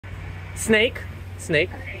스네이크?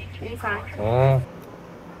 스네이크?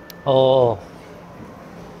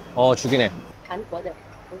 죽이네.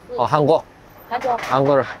 한국?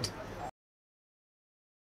 한국을.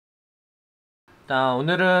 자,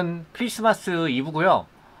 오늘은 크리스마스 이브고요.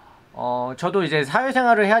 저도 이제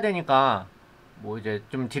사회생활을 해야 되니까 뭐 이제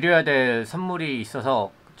좀 드려야 될 선물이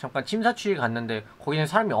있어서 잠깐 침사추이 갔는데 거기는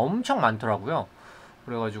사람이 엄청 많더라고요.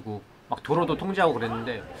 그래가지고 막 도로도 통제하고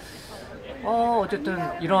그랬는데 어쨌든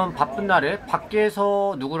이런 바쁜 날에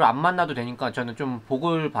밖에서 누구를 안 만나도 되니까 저는 좀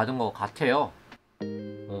복을 받은 것 같아요.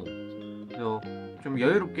 그래서 좀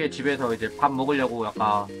여유롭게 집에서 이제 밥 먹으려고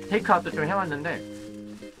약간 테이크아웃도 좀 해왔는데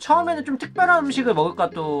처음에는 좀 특별한 음식을 먹을까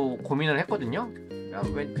또 고민을 했거든요.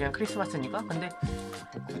 그냥 크리스마스니까. 근데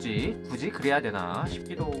굳이 그래야 되나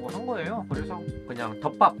싶기도 한 거예요. 그래서 그냥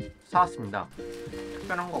덮밥 사왔습니다.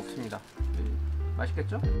 특별한 거 없습니다.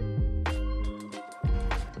 맛있겠죠?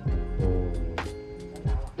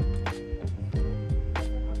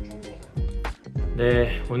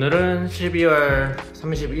 네, 오늘은 12월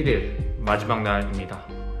 31일 마지막 날입니다.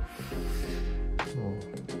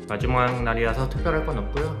 마지막 날이라서 특별할 건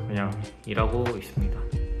없고요. 그냥 일하고 있습니다.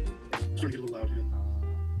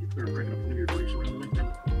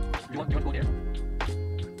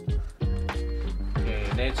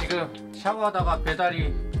 네, 지금 샤워하다가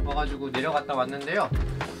배달이 와가지고 내려갔다 왔는데요.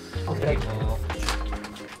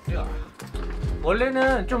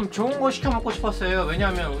 원래는 좀 좋은 거 시켜 먹고 싶었어요.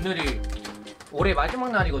 왜냐하면 오늘이 올해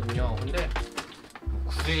마지막 날이거든요. 근데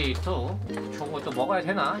굳이 또 좋은 것도 먹어야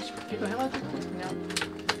되나 싶기도 해가지고 그냥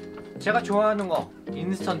제가 좋아하는 거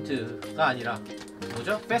인스턴트가 아니라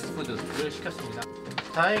뭐죠? 패스트푸드를 시켰습니다.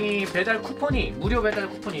 다행히 배달 쿠폰이 무료 배달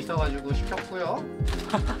쿠폰이 있어가지고 시켰고요.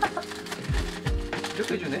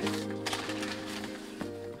 이렇게 주네.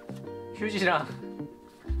 휴지랑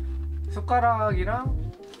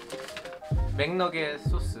숟가락이랑 맥너겟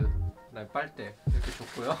소스, 그다음에 빨대 이렇게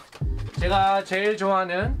줬고요. 제가 제일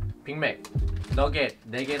좋아하는 빅맥 너겟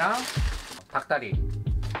 4개랑 닭다리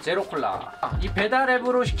제로 콜라. 이 배달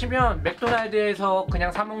앱으로 시키면 맥도날드에서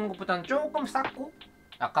그냥 사 먹는 것보다는 조금 쌌고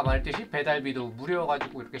아까 말했듯이 배달비도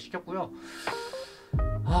무료여가지고 이렇게 시켰고요.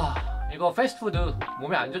 이거 패스트푸드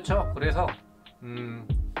몸에 안 좋죠. 그래서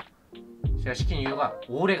제가 시킨 이유가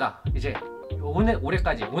이제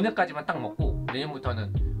오늘까지만 딱 먹고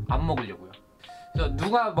내년부터는 안 먹으려고요. 그래서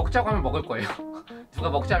누가 먹자고 하면 먹을 거예요. 누가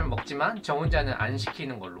먹자 하면 먹지만 저 혼자는 안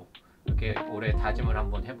시키는 걸로 이렇게 올해 다짐을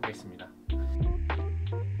한번 해보겠습니다.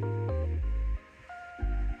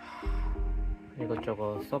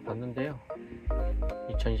 이것저것 써봤는데요.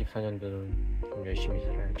 2024년도는 좀 열심히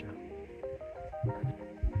살아야죠.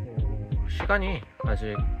 시간이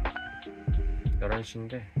아직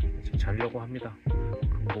 11시인데 이제 자려고 합니다.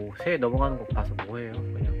 뭐 새해 넘어가는 거 봐서 뭐해요.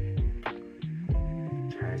 그냥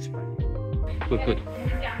자야지 빨리. 굿.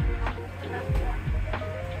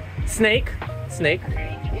 스네이크? 스네이크?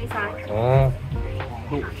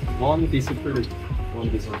 One dessert. One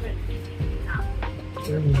dessert.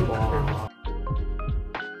 와.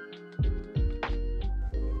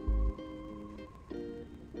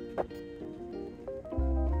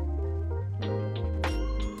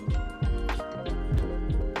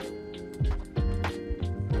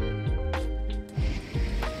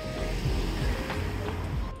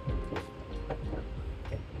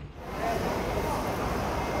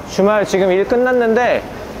 주말 지금 일 끝났는데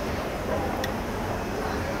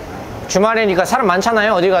주말이니까 사람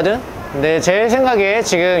많잖아요, 어디 가든. 근데 제 생각에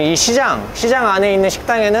지금 이 시장 안에 있는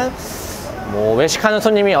식당에는 뭐 외식하는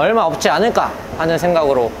손님이 얼마 없지 않을까 하는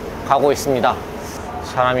생각으로 가고 있습니다.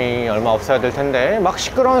 사람이 얼마 없어야 될 텐데 막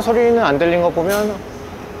시끄러운 소리는 안 들린 거 보면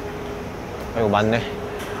이거 맞네.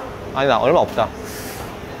 아니다, 얼마 없다.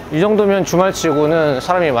 이 정도면 주말치고는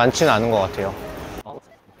사람이 많지는 않은 것 같아요.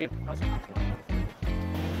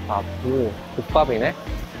 국밥이네.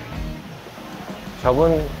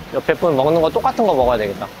 저분 옆에 분 먹는 거 똑같은 거 먹어야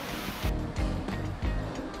되겠다.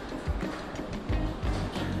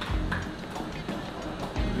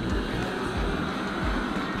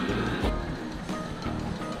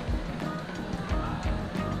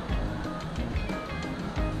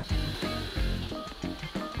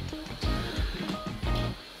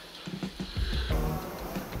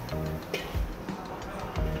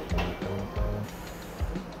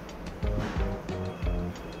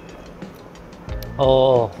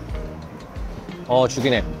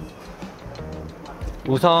 죽이네.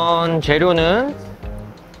 우선 재료는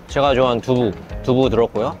제가 좋아하는 두부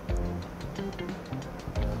들었고요.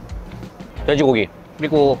 돼지고기,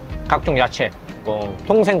 그리고 각종 야채,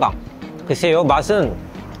 통생강. 글쎄요, 맛은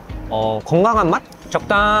건강한 맛?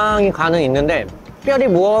 적당히 간은 있는데 특별히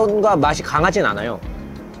무언가 맛이 강하진 않아요.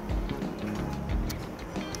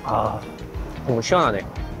 너무 시원하네.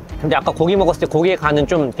 근데 아까 고기 먹었을 때 고기의 간은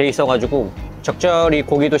좀 돼 있어가지고 적절히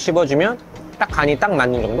고기도 씹어주면 딱 간이 딱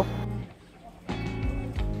맞는 정도?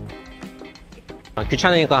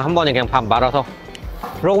 귀찮으니까 한 번에 그냥 밥 말아서.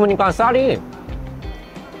 그러고 보니까 쌀이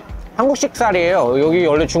한국식 쌀이에요. 여기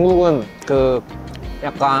원래 중국은 그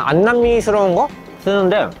약간 안남미스러운 거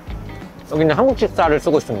쓰는데 여기는 한국식 쌀을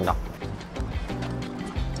쓰고 있습니다.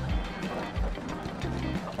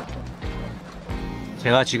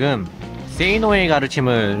 제가 지금 세이노의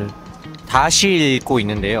가르침을 다시 읽고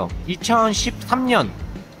있는데요.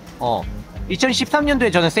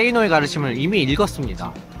 2013년도에 저는 세이노의 가르침을 이미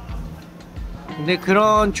읽었습니다. 근데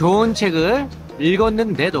그런 좋은 책을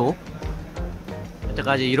읽었는데도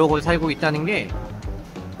여태까지 이러고 살고 있다는 게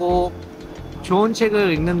꼭 좋은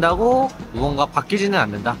책을 읽는다고 무언가 바뀌지는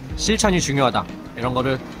않는다. 실천이 중요하다. 이런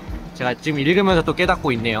거를 제가 지금 읽으면서 또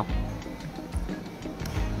깨닫고 있네요.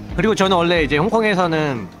 그리고 저는 원래 이제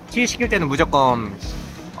홍콩에서는 티 시킬 때는 무조건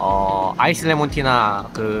아이스 레몬티나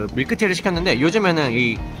그 밀크티를 시켰는데 요즘에는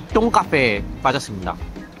이 똥카페에 빠졌습니다.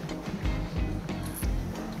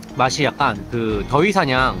 맛이 약간 그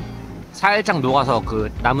더위사냥 살짝 녹아서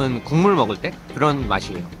그 남은 국물 먹을 때 그런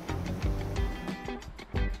맛이에요.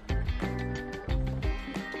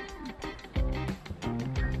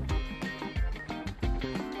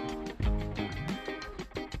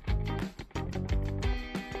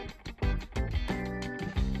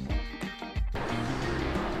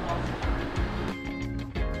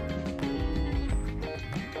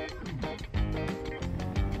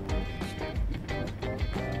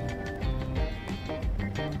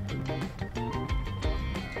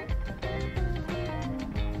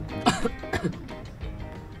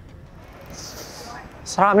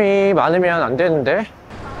 사람이 많으면 안 되는데.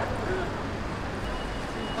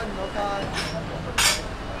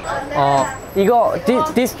 이거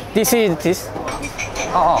this is this.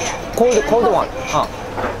 cold one.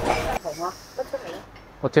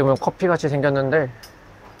 어떻게 보면 커피 같이 생겼는데.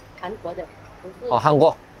 한국.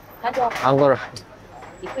 한국어.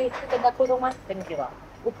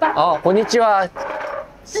 こんにちは.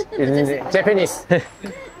 Japanese.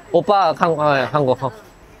 오빠 한국.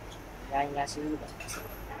 应该是日本，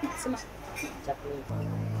是吗？比较多一点。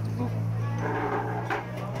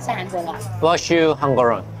是韩国吗？我是韩国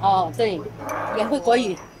人。哦，对，也会国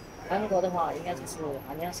语。韩国的话，应该就是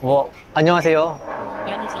안녕하세요。 안녕하세요。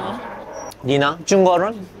 안녕하세요。 你呢？中国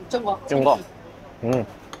人？中国。中国。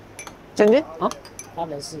真的？他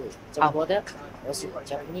们是中国的，我是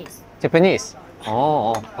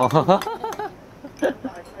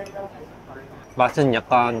Japanese。Japanese。맛은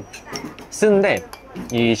약간 쓴데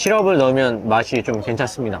이 시럽을 넣으면 맛이 좀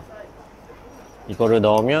괜찮습니다. 이거를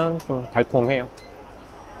넣으면 좀 달콤해요.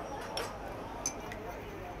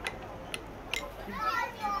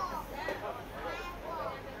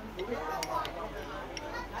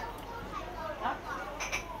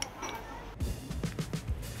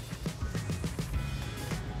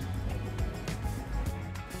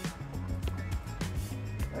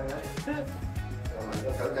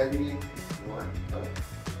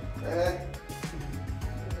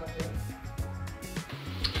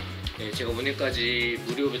 네, 제가 오늘까지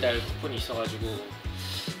무료 배달 쿠폰이 있어가지고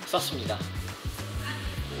썼습니다.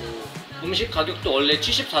 음식 가격도 원래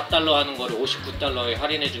 74달러 하는 거를 59달러에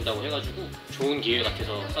할인해준다고 해가지고 좋은 기회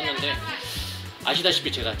같아서 썼는데,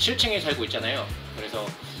 아시다시피 제가 7층에 살고 있잖아요. 그래서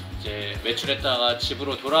이제 외출했다가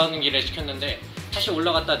집으로 돌아오는 길에 시켰는데 다시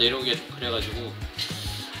올라갔다 내려오게 그래가지고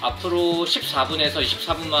앞으로 14분에서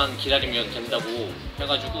 24분만 기다리면 된다고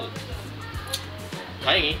해가지고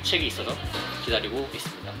다행히 책이 있어서 기다리고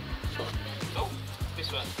있습니다.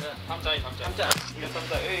 This one. 삼자이. 이거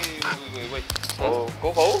삼자이. Wait.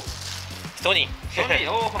 Go. Sony. Sony.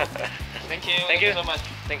 Oh. Thank you so much.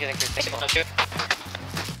 Thank you.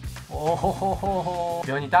 오호호호.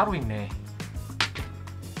 면이 따로 있네.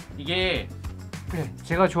 이게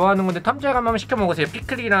제가 좋아하는 건데 탐자에 가면 시켜 먹으세요.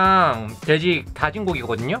 피클이랑 돼지 다진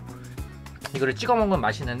고기거든요. 이거를 찍어 먹으면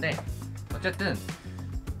맛있는데 어쨌든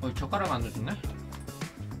젓가락 안 넣어줬네.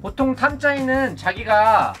 보통 탐자이는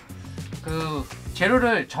자기가 그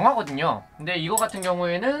재료를 정하거든요. 근데 이거 같은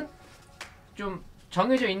경우에는 좀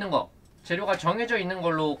정해져 있는 거, 재료가 정해져 있는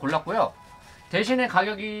걸로 골랐고요. 대신에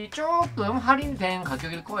가격이 조금 할인된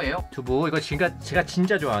가격일 거예요. 두부, 이거 제가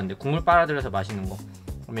진짜 좋아하는데 국물 빨아들여서 맛있는 거.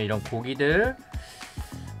 그러면 이런 고기들,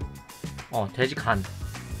 돼지간,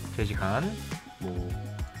 뭐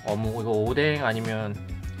어묵, 이거 오뎅 아니면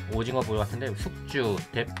오징어 볼 같은데, 숙주,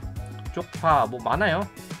 쪽파 뭐 많아요.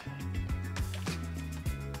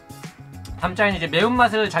 탐자에는 이제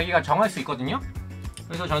매운맛을 자기가 정할 수 있거든요.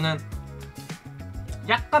 그래서 저는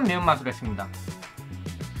약간 매운맛으로 했습니다.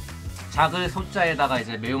 작은 소자에다가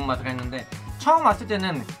이제 매운맛을 했는데, 처음 왔을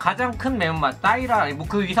때는 가장 큰 매운맛 따이라, 뭐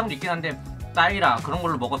그 이상도 있긴 한데 따이라 그런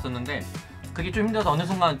걸로 먹었었는데, 그게 좀 힘들어서 어느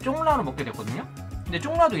순간 쫑라로 먹게 됐거든요. 근데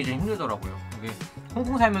쫑라도 이제 힘들더라고요. 이게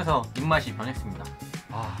홍콩 살면서 입맛이 변했습니다.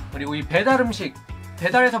 그리고 이 배달음식,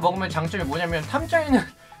 배달해서 먹으면 장점이 뭐냐면 탐짜에는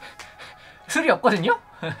술이 없거든요.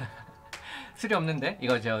 술이 없는데,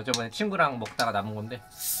 이거 저번에 친구랑 먹다가 남은 건데,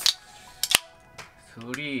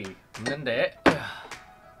 술이 없는데,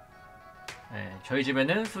 네, 저희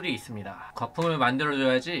집에는 술이 있습니다. 거품을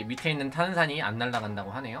만들어줘야지 밑에 있는 탄산이 안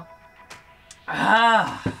날아간다고 하네요.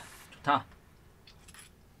 좋다.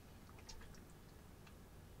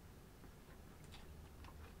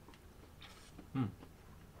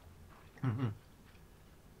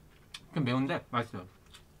 좀 매운데 맛있어요.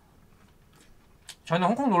 저는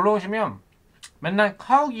홍콩 놀러 오시면 맨날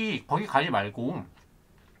카우기 거기 가지 말고,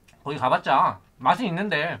 거기 가봤자 맛은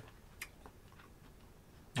있는데,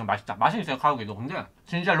 맛있다. 맛은 있어요, 카우기도. 근데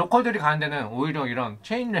진짜 로컬들이 가는 데는 오히려 이런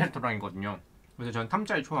체인 레스토랑이거든요. 그래서 저는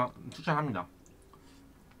탐짜이 추천합니다.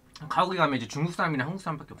 카우기 가면 이제 중국 사람이랑 한국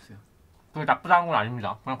사람밖에 없어요. 그게 나쁘다는 건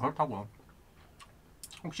아닙니다. 그냥 그렇다고요.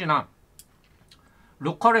 혹시나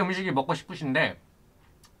로컬의 음식이 먹고 싶으신데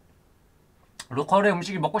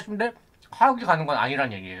카우기 가는 건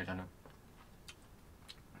아니란 얘기예요, 저는.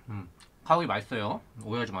 카우기 맛있어요.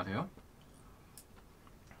 오해하지 마세요.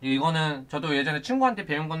 이거는 저도 예전에 친구한테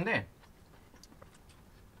배운 건데,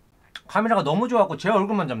 카메라가 너무 좋아갖고 제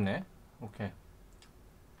얼굴만 잡네. 오케이.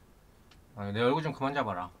 내 얼굴 좀 그만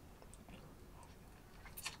잡아라.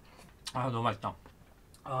 너무 맛있다.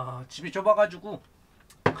 집이 좁아가지고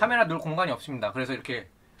카메라 놓을 공간이 없습니다. 그래서 이렇게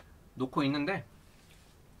놓고 있는데,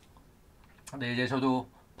 네, 이제 저도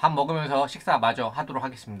밥 먹으면서 식사 마저 하도록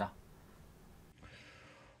하겠습니다.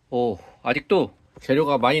 아직도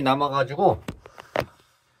재료가 많이 남아가지고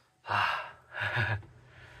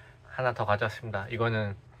하나 더 가져왔습니다.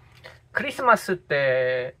 이거는 크리스마스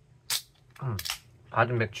때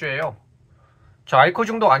받은 맥주예요. 저 알코올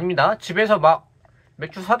중독 아닙니다. 집에서 막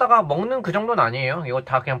맥주 사다가 먹는 그 정도는 아니에요. 이거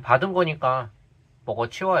다 그냥 받은 거니까 먹어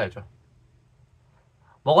치워야죠.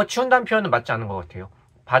 먹어 치운다는 표현은 맞지 않은 것 같아요.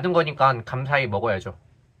 받은 거니까 감사히 먹어야죠.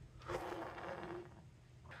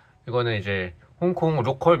 이거는 이제 홍콩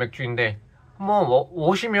로컬 맥주인데, 한번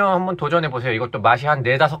오시면 한번 도전해보세요. 이것도 맛이 한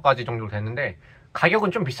 4-5가지 정도 되는데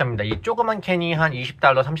가격은 좀 비쌉니다. 이 조그만 캔이 한 $20,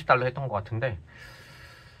 $30 했던 것 같은데,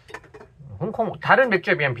 홍콩 다른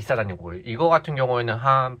맥주에 비하면 비싸다는 거예요. 이거 같은 경우에는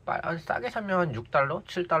싸게 사면 $6,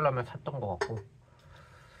 $7면 샀던 것 같고,